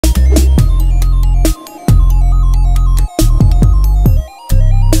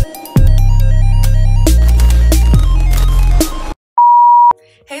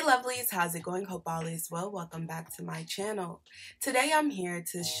how's it going? Hope all is well. Welcome back to my channel. Today I'm here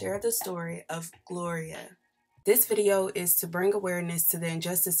to share the story of Gloria. This video is to bring awareness to the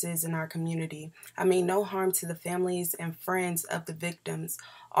injustices in our community. I mean no harm to the families and friends of the victims.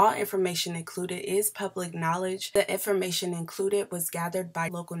 All information included is public knowledge. The information included was gathered by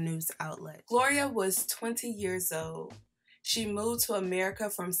local news outlets. Gloria was 20 years old. She moved to America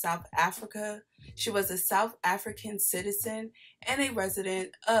from South Africa. She was a South African citizen and a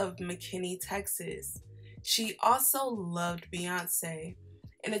resident of McKinney, Texas. She also loved Beyonce.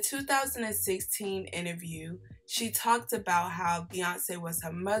 In a 2016 interview, she talked about how Beyonce was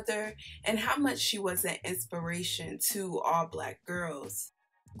her mother and how much she was an inspiration to all Black girls.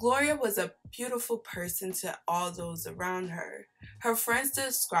 Gloria was a beautiful person to all those around her. Her friends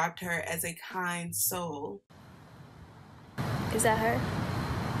described her as a kind soul. Is that her?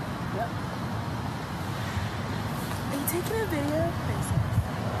 Yep. Are you taking a video?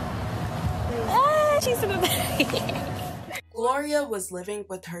 Ah, she's in the back. Gloria was living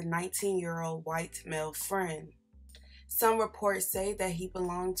with her 19-year-old white male friend. Some reports say that he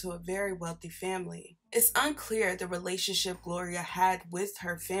belonged to a very wealthy family. It's unclear the relationship Gloria had with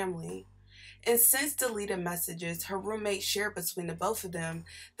her family. And since deleted messages her roommate shared between the both of them,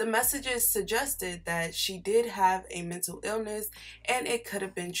 the messages suggested that she did have a mental illness and it could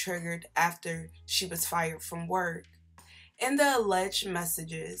have been triggered after she was fired from work. In the alleged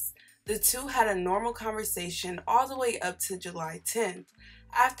messages, the two had a normal conversation all the way up to July 10th.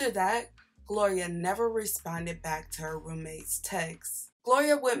 After that, Gloria never responded back to her roommate's texts.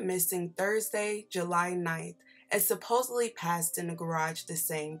 Gloria went missing Thursday, July 9th, and supposedly passed in the garage the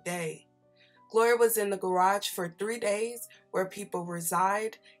same day. Gloria was in the garage for 3 days where people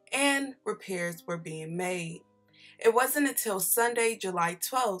reside and repairs were being made. It wasn't until Sunday, July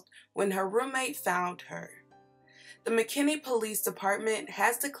 12th, when her roommate found her. The McKinney Police Department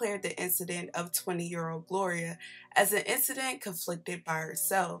has declared the incident of 20-year-old Gloria as an incident conflicted by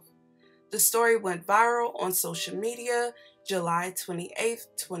herself. The story went viral on social media July 28,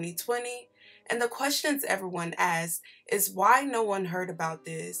 2020, and the questions everyone asked is why no one heard about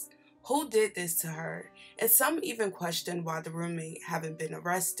this, who did this to her, and some even questioned why the roommate haven't been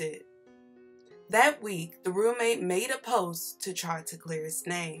arrested. That week, the roommate made a post to try to clear his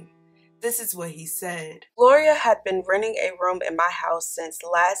name. This is what he said. Gloria had been renting a room in my house since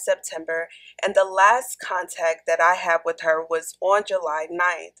last September, and the last contact that I had with her was on July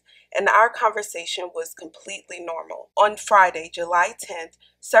 9th, and our conversation was completely normal. On Friday, July 10th,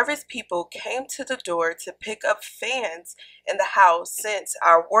 service people came to the door to pick up fans in the house since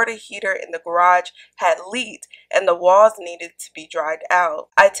our water heater in the garage had leaked and the walls needed to be dried out.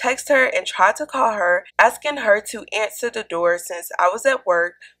 I texted her and tried to call her, asking her to answer the door since I was at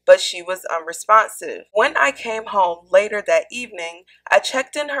work, but she was unresponsive. When I came home later that evening, I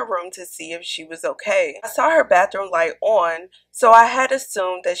checked in her room to see if she was okay. I saw her bathroom light on, so I had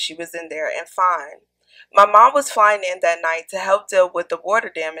assumed that she was in there and fine. My mom was flying in that night to help deal with the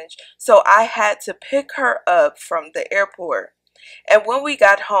water damage, so I had to pick her up from the airport. And when we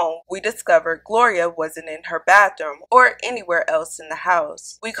got home, we discovered Gloria wasn't in her bathroom or anywhere else in the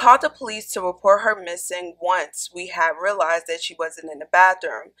house. We called the police to report her missing once we had realized that she wasn't in the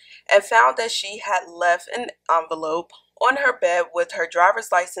bathroom and found that she had left an envelope on her bed with her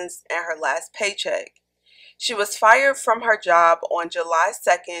driver's license and her last paycheck. She was fired from her job on July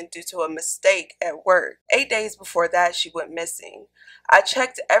 2nd due to a mistake at work. 8 days before that, she went missing. I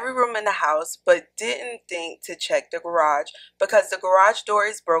checked every room in the house, but didn't think to check the garage because the garage door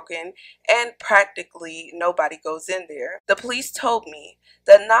is broken and practically nobody goes in there. The police told me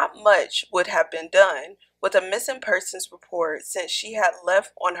that not much would have been done with a missing persons report since she had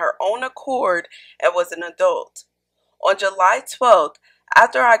left on her own accord and was an adult. On July 12th,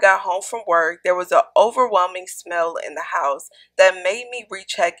 after I got home from work, there was an overwhelming smell in the house that made me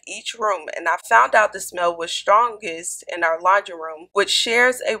recheck each room, and I found out the smell was strongest in our laundry room, which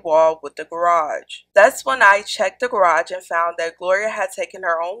shares a wall with the garage. That's when I checked the garage and found that Gloria had taken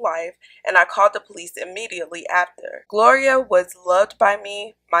her own life, and I called the police immediately after. Gloria was loved by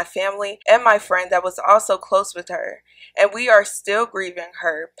me, my family, and my friend that was also close with her, and we are still grieving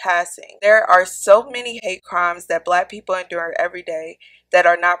her passing. There are so many hate crimes that Black people endure every day that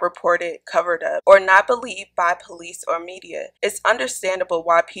are not reported, covered up, or not believed by police or media. It's understandable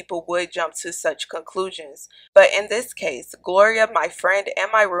why people would jump to such conclusions. But in this case, Gloria, my friend, and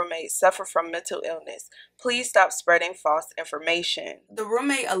my roommate suffer from mental illness. Please stop spreading false information. The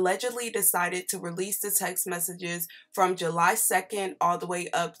roommate allegedly decided to release the text messages from July 2nd all the way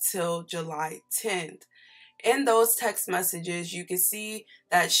up till July 10th. In those text messages, you can see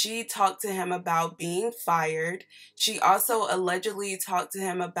that she talked to him about being fired. She also allegedly talked to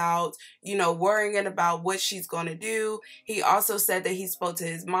him about, worrying about what she's going to do. He also said that he spoke to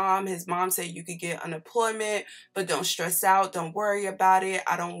his mom. His mom said you could get unemployment, but don't stress out. Don't worry about it.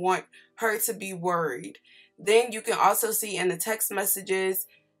 I don't want her to be worried. Then you can also see in the text messages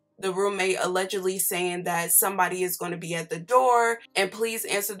the roommate allegedly saying that somebody is going to be at the door and please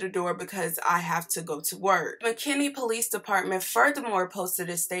answer the door because I have to go to work. McKinney Police Department furthermore posted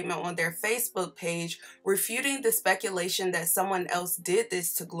a statement on their Facebook page refuting the speculation that someone else did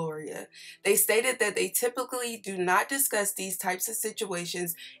this to Gloria. They stated that they typically do not discuss these types of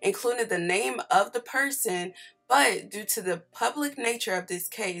situations, including the name of the person, but due to the public nature of this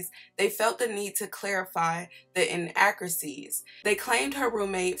case, they felt the need to clarify the inaccuracies. They claimed her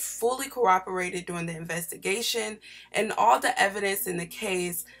roommate fully cooperated during the investigation, and all the evidence in the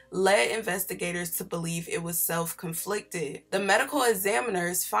case led investigators to believe it was self-inflicted. The medical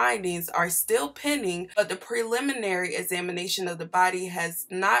examiner's findings are still pending, but the preliminary examination of the body has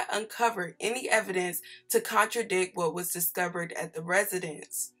not uncovered any evidence to contradict what was discovered at the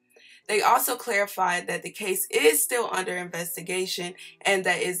residence. They also clarified that the case is still under investigation and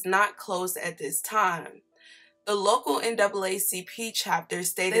that it's not closed at this time. The local NAACP chapter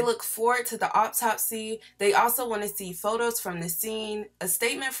stated they look forward to the autopsy. They also want to see photos from the scene, a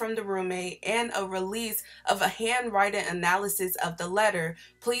statement from the roommate, and a release of a handwritten analysis of the letter.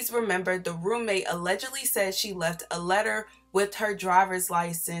 Please remember, the roommate allegedly said she left a letter with her driver's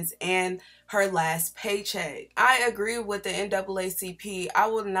license and her last paycheck. I agree with the NAACP. I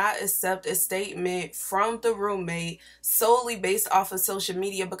will not accept a statement from the roommate solely based off of social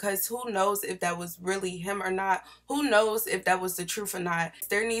media, because who knows if that was really him or not? Who knows if that was the truth or not?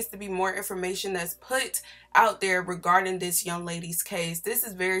 There needs to be more information that's put out there regarding this young lady's case. This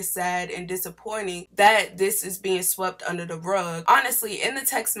is very sad and disappointing that this is being swept under the rug. Honestly, in the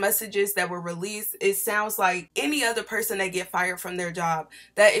text messages that were released, it sounds like any other person that get fired from their job,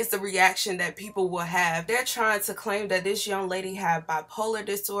 that is the reaction that people will have. They're trying to claim that this young lady had bipolar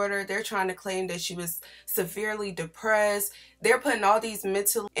disorder. They're trying to claim that she was severely depressed. They're putting all these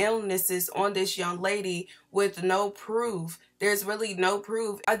mental illnesses on this young lady with no proof. There's really no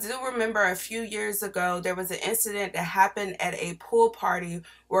proof. I do remember a few years ago, there was an incident that happened at a pool party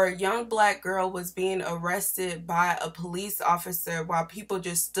where a young black girl was being arrested by a police officer while people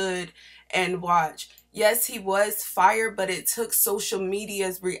just stood and watched. Yes, he was fired, but it took social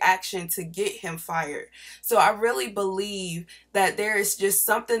media's reaction to get him fired. So I really believe that there is just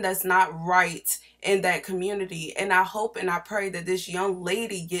something that's not right in that community. And I hope and I pray that this young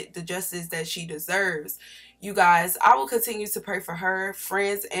lady get the justice that she deserves. You guys, I will continue to pray for her,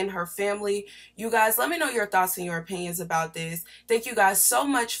 friends, and her family. You guys, let me know your thoughts and your opinions about this. Thank you guys so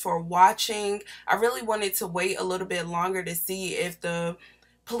much for watching. I really wanted to wait a little bit longer to see if the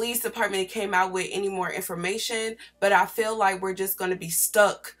police department came out with any more information, but I feel like we're just going to be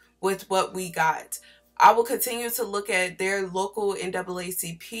stuck with what we got. I will continue to look at their local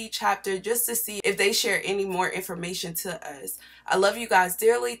NAACP chapter just to see if they share any more information to us. I love you guys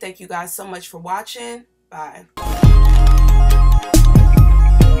dearly. Thank you guys so much for watching. Bye.